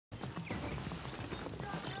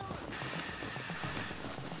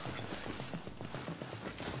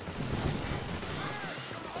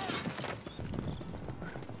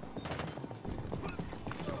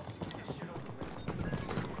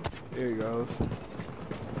Here he goes.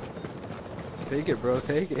 Take it, bro.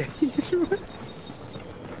 Take it.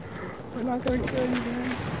 We're not gonna kill you,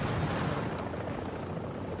 man.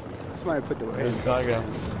 Somebody put the way in. Tiger.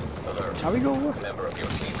 How we go? Member of your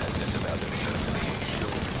team has disavowed the mission affiliation.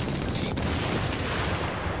 Team.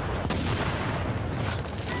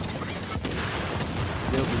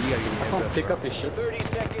 Dilby, you gotta give me a heads up, Pick bro. up his shit. 30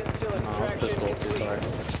 seconds till extraction complete. Sorry.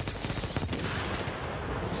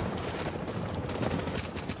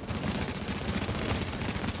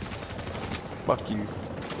 Fuck you.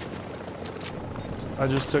 I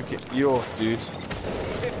just took you off, dude.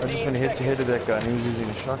 I just went head to head of that guy and he was using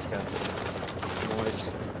a shotgun. Noise.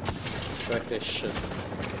 Track this shit.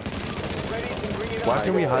 Why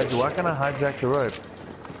can we hide? Why can't I hijack the rope?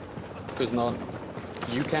 Because not.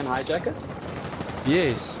 You can hijack it?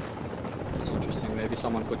 Yes. That's interesting. Maybe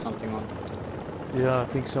someone put something on. Yeah, I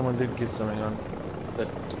think someone did get something on. The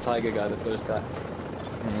tiger guy, the first guy.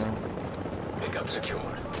 Yeah. Pickup secured.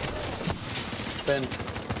 Ben.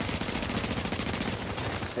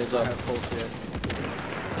 Heads up.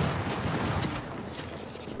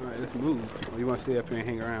 Alright, let's move. Or you wanna stay up here and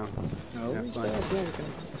hang around? No, Yeah,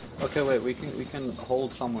 fine. okay, wait. We can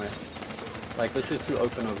hold somewhere. Like this is too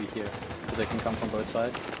open over here, so they can come from both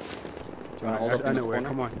sides. Do you want to hold up I in know the where. corner?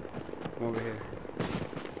 Come on. Come over here.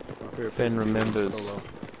 My favorite Ben place to be is remembers. solo.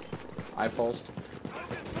 I pulsed.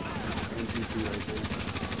 NPC right there.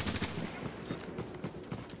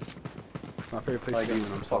 My favorite place to Tiger, be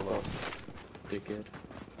when I'm fuck solo. off. Dickhead.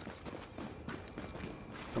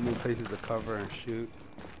 Some more places to cover and shoot,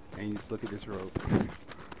 and you just look at this rope.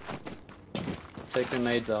 Take your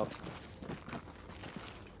nades out.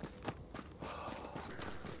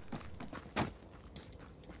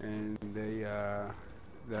 And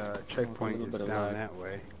the checkpoint little is bit of down lag. that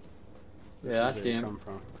way. Yeah, I This is where see they him. come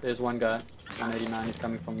from. There's one guy. 189. He's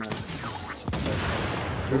coming from there.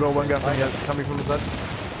 We got one guy coming from the side.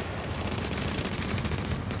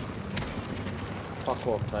 Fuck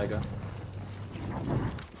off, tiger.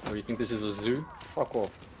 Or do you think this is a zoo? Fuck off.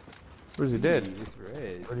 Where's he dead? It's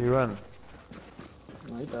red. Where do you run?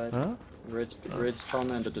 No, he died. Huh? Red's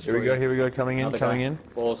Charmander Here destroyed. we go, coming in, Another coming guy. in.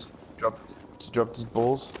 Balls. Dropped his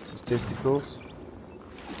balls, his testicles.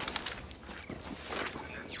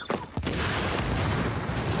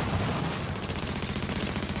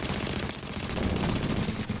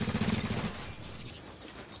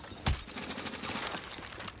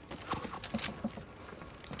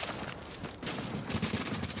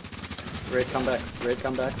 Red, come back. Red,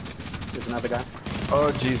 come back. There's another guy.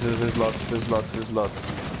 Oh Jesus, there's lots.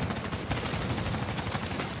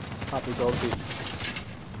 Pop his ulti.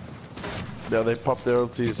 Yeah, they popped their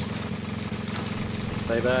ultis.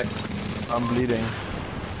 Stay back. I'm bleeding.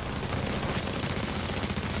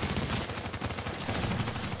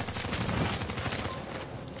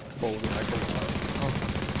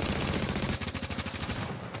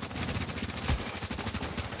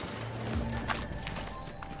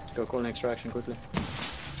 Go call an extraction quickly.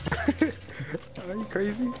 Are you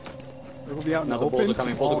crazy? We're gonna be out in the Another open. balls are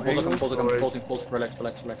coming. Balls are coming. Balls are coming. Alright. Balls. Relax.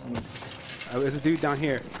 There's a dude down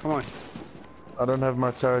here. Come on. I don't have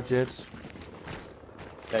my turret yet.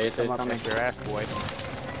 Yeah, it's Come up coming. at your ass, boy.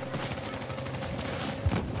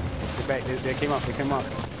 Get back. They came up. They came up.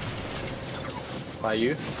 By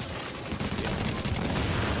you?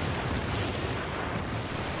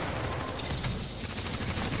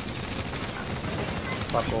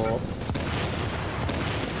 Fuck off.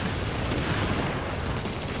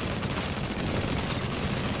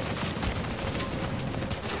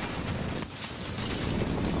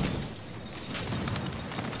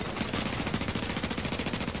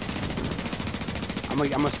 I'm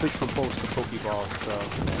gonna switch from pulse to Pokeball,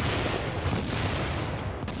 so.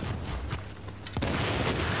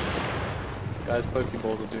 Guys,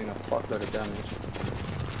 Pokeballs are doing a fuckload of damage.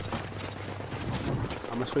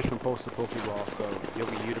 I'm gonna switch from pulse to Pokeball, so you'll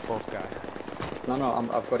be you the pulse guy. No,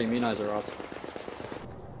 I've got immunizer out.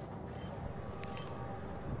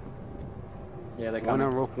 Yeah, they're One coming.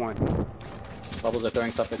 on rope one. Bubbles are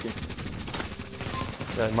throwing stuff at you.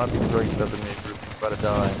 Yeah, it might be throwing stuff at me. It's about to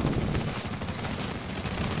die.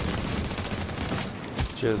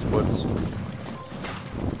 Cheers, woods.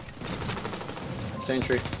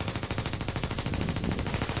 Sentry.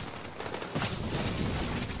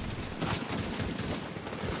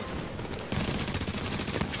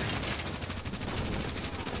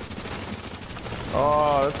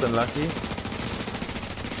 Oh, that's unlucky.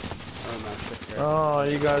 I'm not sure. Oh,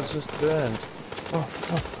 you guys just burned. Oh,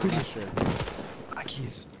 I'm not sure.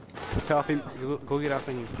 Mikey's. Tell off him. Go get off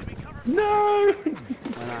on you. No!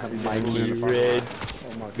 Why not? Mikey, He's gonna red.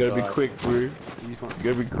 Oh my Gotta be god. quick, bro. You just want-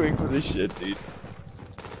 Gotta be quick with this shit, dude.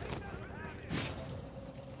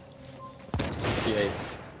 58.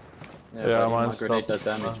 Yeah, buddy, my mine's grenade stopped.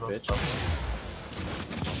 does damage, Mine's bitch.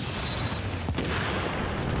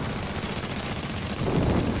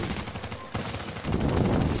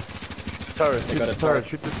 Turret, They shoot got the a turret, turret.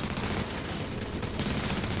 shoot the...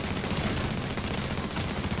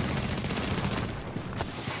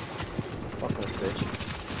 Fuck off, bitch.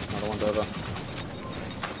 Another one's over.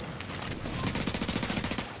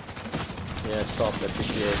 Yeah, stop, let's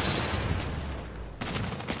 58.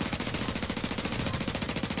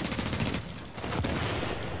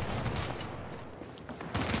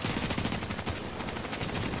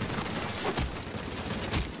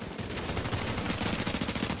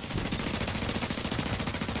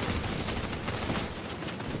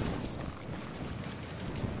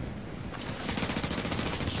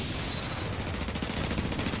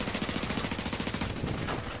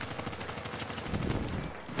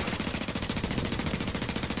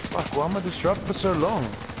 Fuck, why am I disrupted for so long?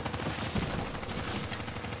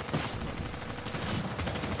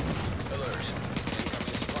 Alert.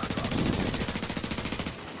 Incoming supply drops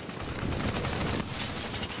detected.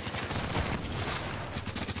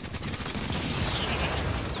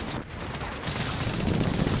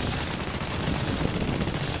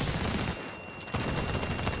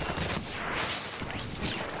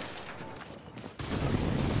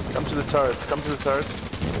 Come to the turrets, come to the turrets.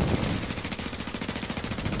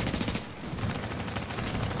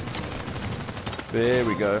 There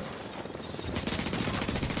we go.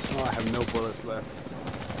 Oh, I have no bullets left.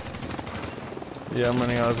 Yeah, I'm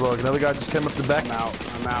running out as well. Another guy just came up the back. I'm out.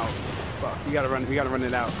 I'm out. Fuck. We gotta run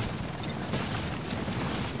it out.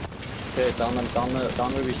 Okay, down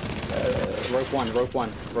where we, rope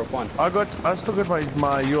one. I still got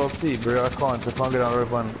my ULT, bro. I can't get on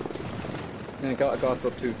rope 1. Yeah, go out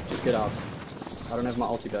rope 2, just get out. I don't have my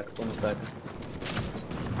ulti back, it's almost back.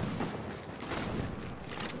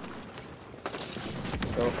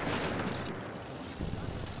 Let's go.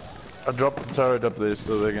 I dropped the turret up there,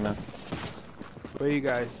 so they're gonna... Where are you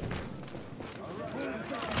guys?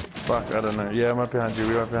 Fuck, I don't know. Yeah, I'm right behind you.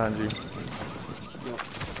 We're right behind you.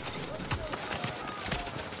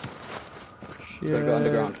 Gotta go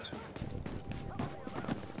underground.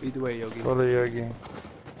 Either way, Yogi. Follow Yogi.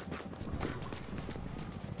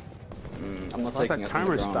 I'm not Why's taking that it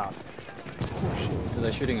timer underground. stopped? Oh shit. Because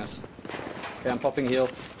they're shooting us. Okay, I'm popping heal.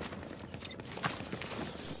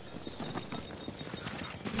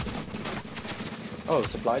 Oh,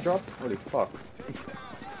 supply drop? Holy fuck.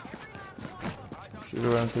 Should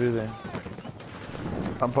have run through there.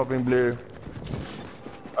 I'm popping blue.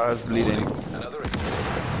 I was bleeding. Another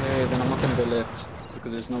Okay, then I'm not gonna go left.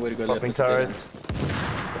 Because there's no way to go Popping left. It's a dead turrets.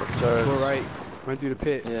 Turrets. Go right. Run through the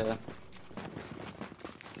pit. end. Yeah.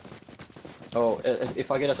 Oh,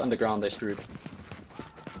 if I get us underground, they're screwed.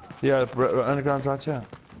 Yeah, underground right here.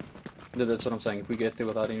 That's what I'm saying. If we get there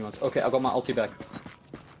without anyone. Okay, I got my ulti back.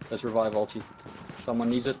 Let's revive ulti. Someone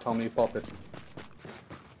needs it, tell me to pop it.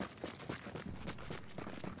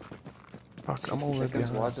 Fuck, I'm all Seconds,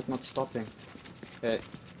 behind. why is it not stopping? Okay,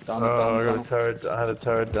 down, Oh, down, I got down. a turret. I had a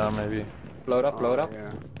turret down, maybe. Load up, load up.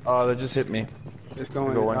 Yeah. Oh, they just hit me. It's They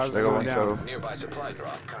going. got one, How's it they got going one down? shuttle. nearby supply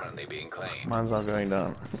drop currently being claimed. Mine's not going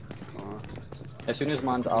down. As soon as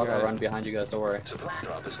mine's out, I'll run behind you guys, don't worry. Supply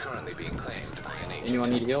drop is currently being claimed by an agent. Anyone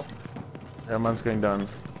need heal? Yeah, mine's going down.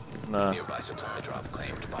 Nah, Nearby supply drop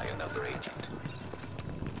claimed by another agent.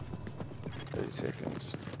 30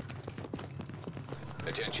 seconds.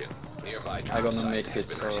 Attention. Nearby I drop got no site med has kit,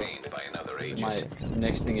 been so retained by another agent. my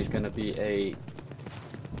next thing is gonna be I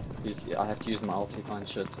have to use my ulti find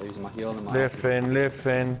shit. I use my heal and my Left fin, left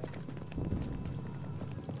fin.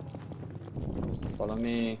 Follow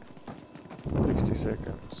me. 60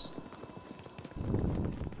 seconds.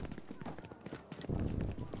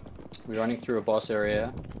 We're running through a boss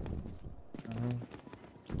area.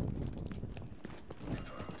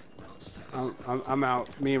 I'm out.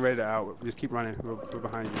 Me and Red are out. Just keep running. We're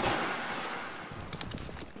behind you.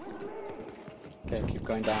 Okay, keep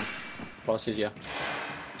going down. Boss is here.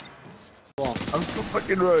 Come on, I'm so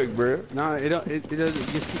fucking rogue, bro. No, it doesn't.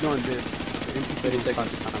 Just keep going. The 30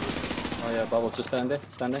 seconds. Oh yeah, Bubble, just stand there,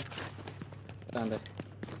 stand there. Stand there.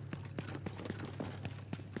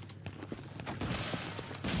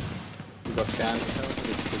 You got scanned.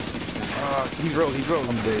 He's rogue.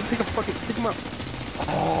 I'm dead. Pick him up.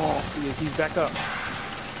 Oh, he's back up.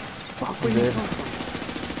 Fuck, where you dead. come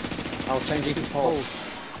from? I was changing his pulse.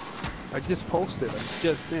 I just posted.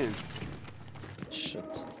 Just then. Shit.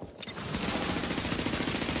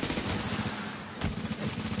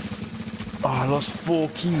 Oh, I lost 4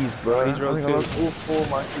 keys, bro. He's rogue I think too. I lost all 4 of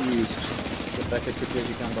my keys. Get back as quickly as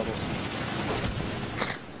you can, Bubble.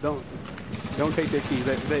 Don't. Don't take their keys.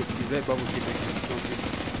 Let Bubbles take their keys. Don't take.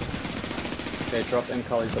 Okay, drop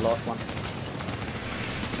MCAL is the last one.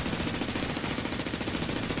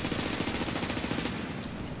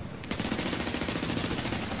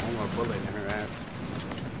 One more bullet in her ass.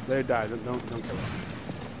 Let her die. Don't kill her.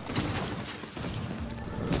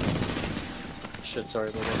 Shit, sorry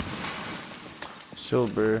about that.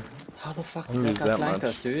 Shield, bro. How the fuck I did lose that guy that flank much.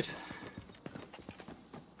 us, dude?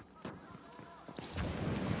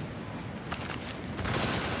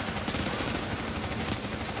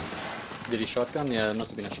 Did he shotgun? Yeah, it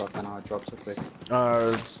must have been a shotgun. How it dropped so quick.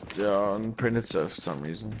 Yeah, on Predator for some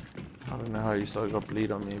reason. I don't know how you still got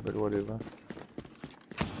bleed on me, but whatever.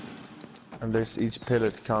 Unless each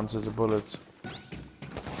pellet counts as a bullet.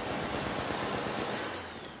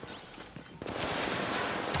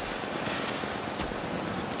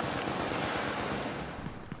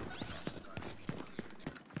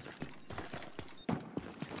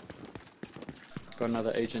 Got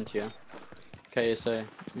another agent here. KSA.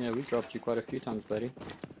 Yeah, we dropped you quite a few times, buddy.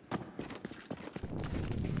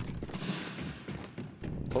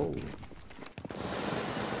 Oh.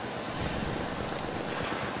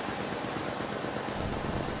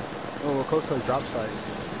 Oh, we're close to a drop site. I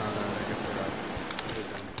guess they're done.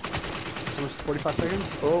 Almost 45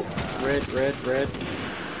 seconds? Oh, red.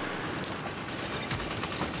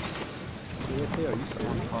 CSA, are you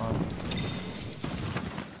serious?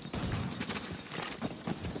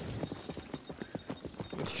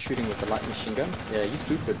 Shooting with the light machine gun? Yeah, you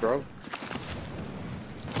stupid, bro.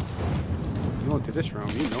 You going to this room,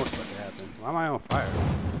 you know what's about to happen. Why am I on fire?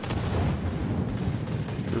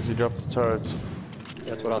 Because you dropped the turrets.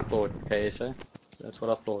 That's what I thought, KSA. That's what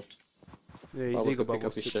I thought. Yeah, he Bubbles did go could pick Bubbles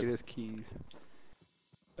up his to shit. get his keys.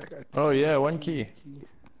 That guy Oh took yeah, his one keys. key.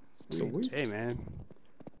 Sweet. Hey man.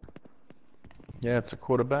 Yeah, it's a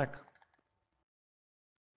quarterback.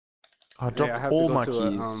 I Hey, dropped I have all to go my to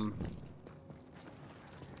keys.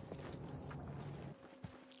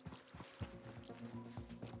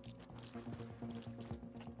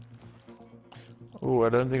 Oh, I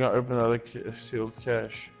don't think I opened the other sealed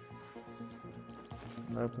cache.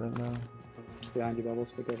 I'm gonna open it now. Behind you, Bubbles,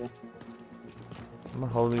 be careful. I'm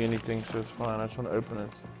not holding anything, so it's fine. I just want to open it.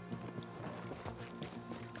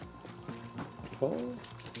 Oh.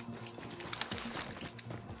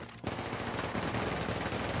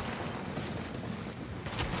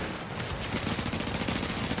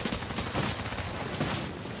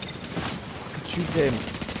 Shoot them.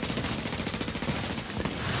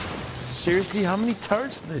 Seriously, how many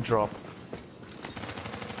turrets did they drop?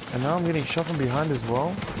 And now I'm getting shot from behind as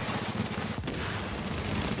well.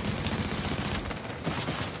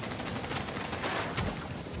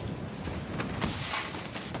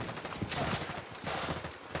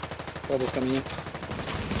 Bubbles coming in.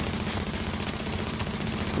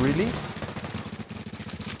 Really?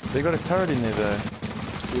 They got a turret in there though.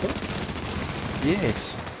 You got?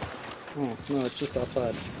 Yes. Oh, no, it's just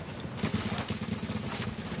outside.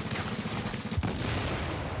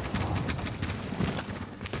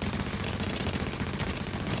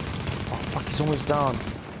 Oh fuck, he's almost down.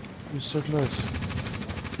 He's so close.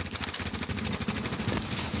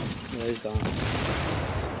 Yeah, he's down.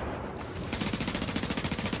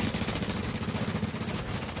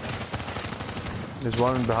 There's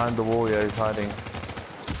one behind the wall, yeah, he's hiding.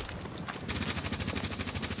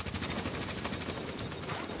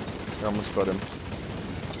 I almost got him.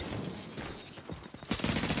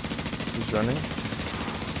 He's running.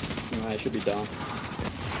 No, he should be down.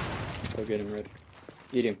 Go get him, Red.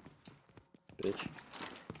 Eat him. Bitch.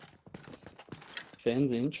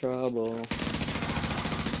 Finn's in trouble.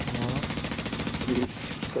 He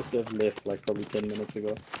could have left like probably 10 minutes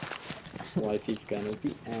ago. Wifey's gonna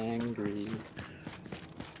be angry.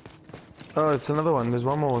 Oh, it's another one. There's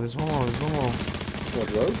one more. There's one more. There's one more.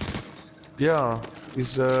 What, road? Yeah.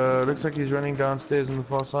 He's looks like he's running downstairs on the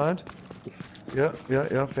far side. Yeah,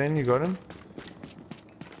 Finn, you got him.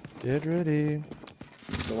 Get ready.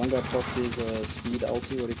 The one that popped his speed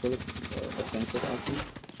ulti, what do you call it? Offensive ulti.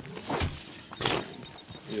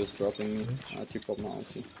 He was dropping me. I had to pop my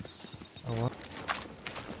ulti. Oh, what?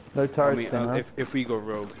 No turrets then, huh? if we go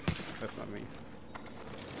rogue, that's not me.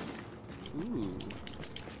 Ooh.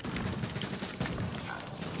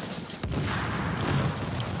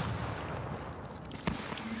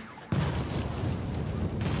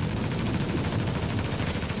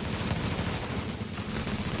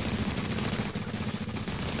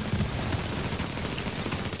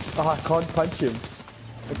 Oh, I can't punch him.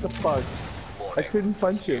 What the fuck? I couldn't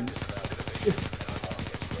punch him.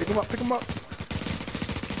 Pick him up, pick him up!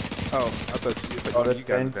 Oh, I thought you Oh, that's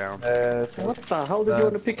got him fine. down. What the hell did you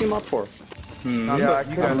want to pick him up for? Hmm. Yeah, I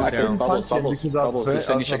couldn't- got I down. couldn't Bubbles, punch him Bubbles, because I was Bubbles, burnt- just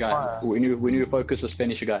I was finish a on guy. fire. We need to focus, just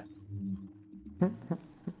finish a guy.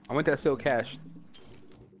 I went that silk cash.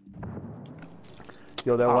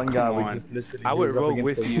 Yo, that Oh, one guy come we on. just literally I would was up roll against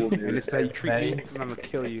with the you, wall, dude. and this is how you treat me, Man, and I'm gonna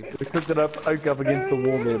kill you. we took it up against the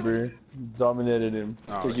wall there, bro. Dominated him.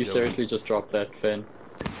 Oh, Did you joke. seriously just drop that, Finn?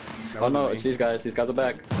 That Oh no, wasn't it's me. these guys. These guys are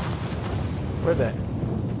back. Where they?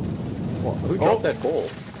 What? Who dropped that ball?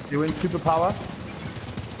 You win superpower?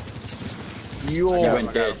 He Yo,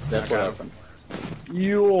 went dead. That's what happened.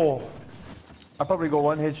 yo. I probably got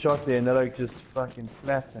one headshot there and that like just fucking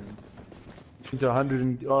flattened. Into 100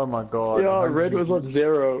 and, oh my god. Yeah, 100 Red was on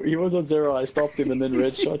 0. He was on 0. I stopped him, and then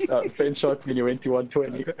Red shot. Finn shot me, and he went to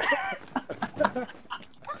 120.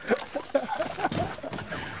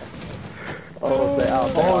 Oh, they're out.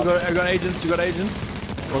 They're Oh, out. I got agents, you got agents?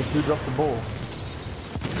 Oh, who dropped the ball?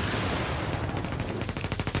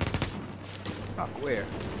 Oh, where?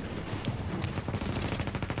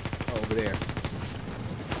 Oh, over there.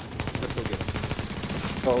 Let's go get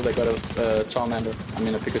him. Oh, they got a Charmander. I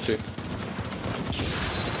mean a Pikachu.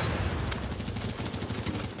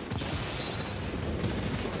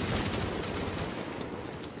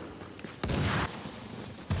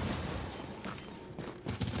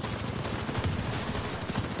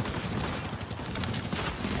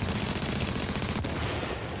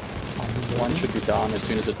 One should be down as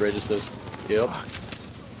soon as it registers. Yep.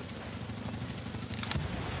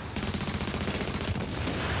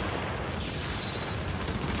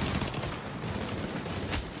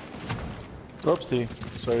 Oopsie.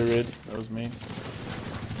 Sorry, Red. That was me.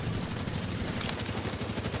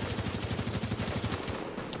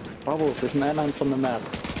 Bubbles, there's man-ants on the map.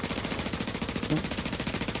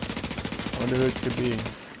 I wonder who it could be.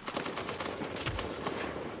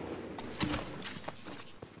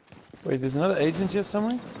 Wait, there's another agent here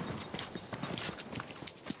somewhere?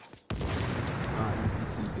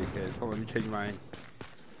 NPC dickheads. Hold on, let me change my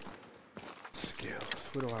skills.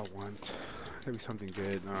 What do I want? Maybe something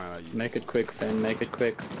good. Alright, I'll use Make it quick, Finn. Make it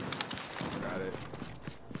quick. it. Got it.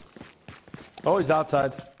 Oh, he's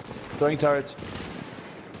outside. Throwing turrets.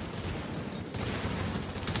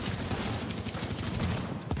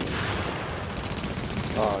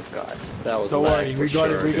 Oh god, that was. Don't lag worry, for we got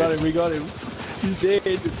sure, him, we got dude. him, we got him. He's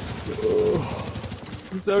dead. Oh.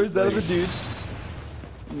 So is that other dude.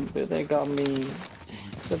 But they got me.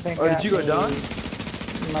 But they Oh, did got you go me. down?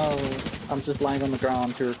 No, I'm just lying on the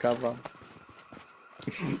ground to recover.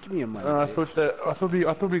 Give me a money. I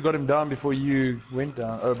thought we got him down before you went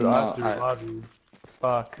down. Oh, but I No, have to I- revive you.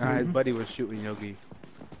 Fuck. His buddy was shooting Yogi.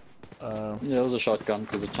 Yeah, it was a shotgun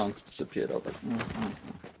because the chunks disappeared. I was like,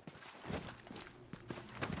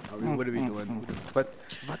 What are we doing? What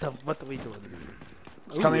are we doing?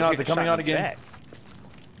 It's coming out, they're coming out again.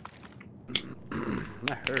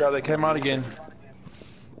 I heard. Yeah, they came out again.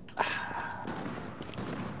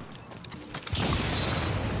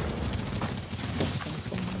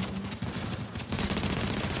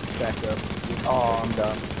 Back up. Oh, I'm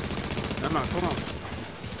done. No, come on.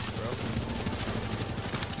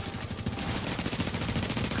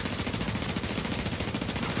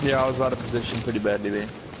 Yeah, I was out of position pretty badly there.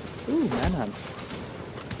 ooh, manhunt.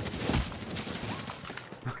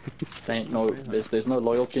 Ain't no, there's no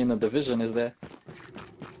loyalty in the division, is there?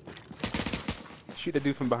 Shoot the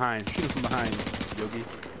dude from behind. Shoot him from behind, Yogi.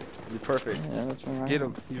 You're perfect. Yeah, that's alright. Get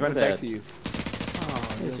him. He's running Look at back to you.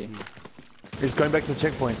 Oh, Easy. Yogi. He's going back to the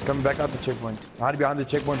checkpoint. He's coming back out the checkpoint. Hide behind the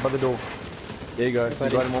checkpoint by the door. There you go. You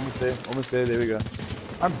buddy. got him almost there. Almost there. There we go.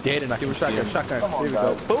 I'm dead and I Give can him a see shotgun. him. Shotgun. There we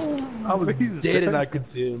on, go. Boom. I was He's dead and done. I could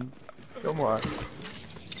see him. Come on.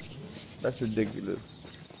 That's ridiculous.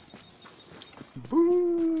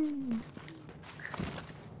 Boom.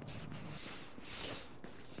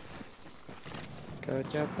 Go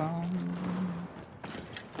Japan.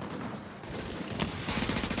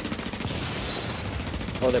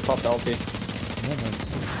 Oh, they popped ulti.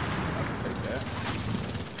 Take that.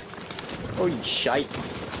 Holy shite.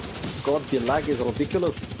 God, the lag is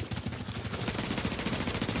ridiculous.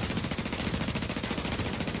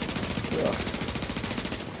 Ugh.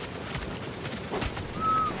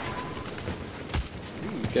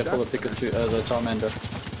 Careful the Pikachu, the Charmander.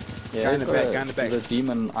 Yeah, Guy in he's the got back, guy in the back. The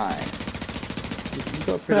demon eye. He's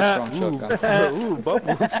got a pretty strong shotgun. Ooh,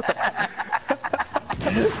 bubbles.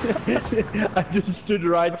 I just stood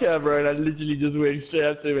right here, bro, and I literally just went straight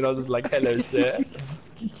up to him and I was just like, hello, sir.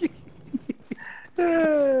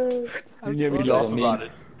 You near me so laugh mean. about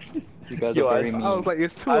it. You guys Yo, are I very mean. I was like,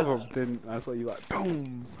 it's two of them. Then I saw you like,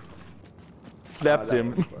 boom. Slapped that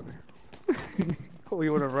him. was funny. Oh,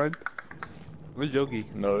 you wanna run? Where's Yogi?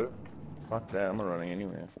 No. Fuck that, I'm not running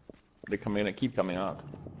anywhere. They come in and keep coming out.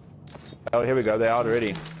 Oh, here we go. They're out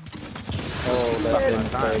already. Oh,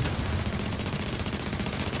 that's a mistake.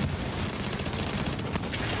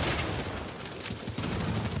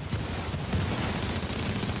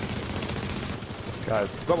 Guys,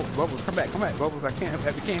 Bubbles, Bubbles, come back, Bubbles. I can't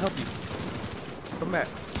help you. Come back.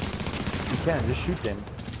 you can just shoot them.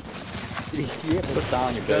 Yeah, Put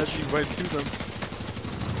down your but bitch. you went to them.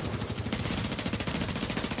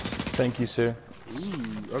 Thank you, sir.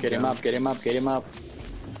 Ooh, Get him up, get him up, get him up.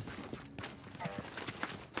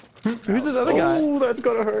 Who's this other guy? Oh, that's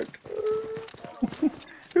gonna hurt.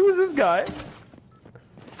 Who is this guy?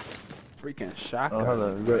 Freaking shotgun. Oh, hold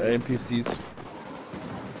on. We got NPCs.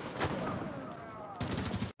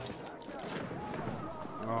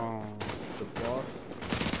 Oh, the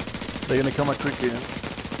boss. They're gonna come out quickly.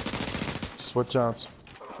 Just watch out.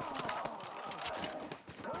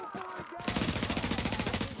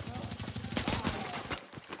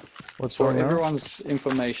 What's For wrong now? everyone's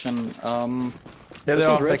information, Yeah, this they was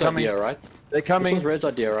are. They're Red's coming. idea, right? They're This coming. was Red's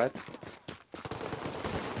idea, right?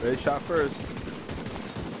 Red shot first.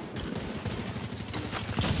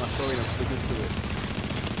 My story, I'm sticking to it.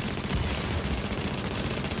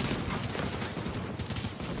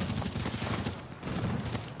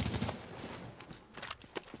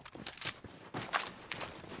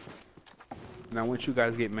 Now, once you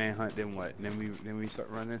guys get manhunt, then what? Then we start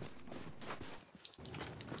running.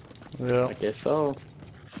 Yeah. I guess so.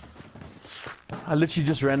 I literally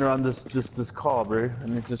just ran around this car, bro,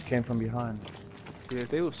 and it just came from behind. Yeah, if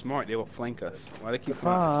they were smart, they will flank us. Why they keep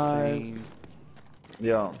Surprise. coming the same?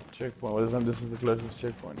 Yeah, checkpoint. What is that? This is the closest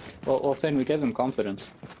checkpoint. Well, then we gave them confidence.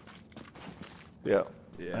 Yeah.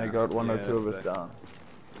 Yeah. I got one or yeah, two of us that's down.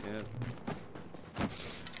 Yeah.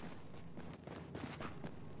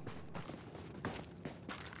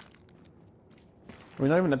 We're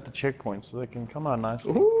not even at the checkpoint, so they can come out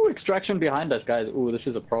nicely. Ooh, extraction behind us, guys. Ooh, this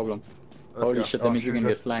is a problem. Let's Holy go. shit, that means we're gonna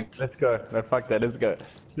get flanked. Let's go. No, fuck that. Let's go.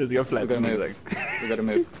 Let's go flat. We gotta move. We gotta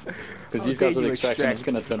move. Because these guys with extraction is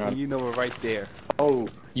gonna turn around. You know we're right there. Oh,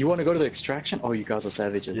 you wanna go to the extraction? Oh, you guys are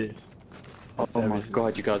savages. Yes. Oh my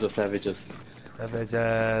god, you guys are savages.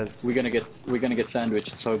 Savages. We're gonna get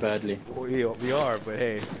sandwiched so badly. Well, yeah, we are, but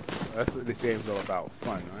hey, that's what this game's all about.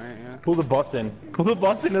 Fun, right? Yeah. Pull the boss in. Pull the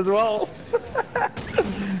boss in as well.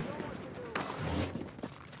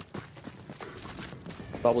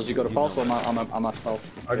 Bubbles, you got a pulse or am I pulse?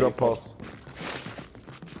 I got pulse.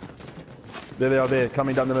 There they are there,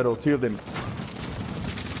 coming down the middle. Two of them.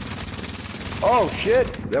 Oh shit!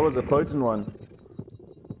 That was a potent one.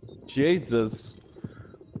 Jesus.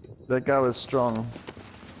 That guy was strong.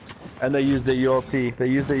 And they used their ULT. They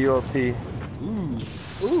used their ULT.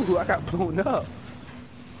 Ooh, I got blown up.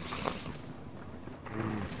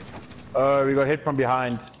 Oh, we got hit from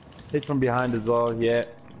behind. Hit from behind as well, yeah.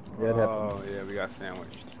 Yeah, it happened. Oh, yeah, we got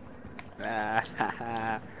sandwiched.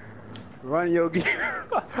 Run, Yogi.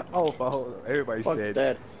 Oh, everybody Fuck said.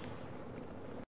 that.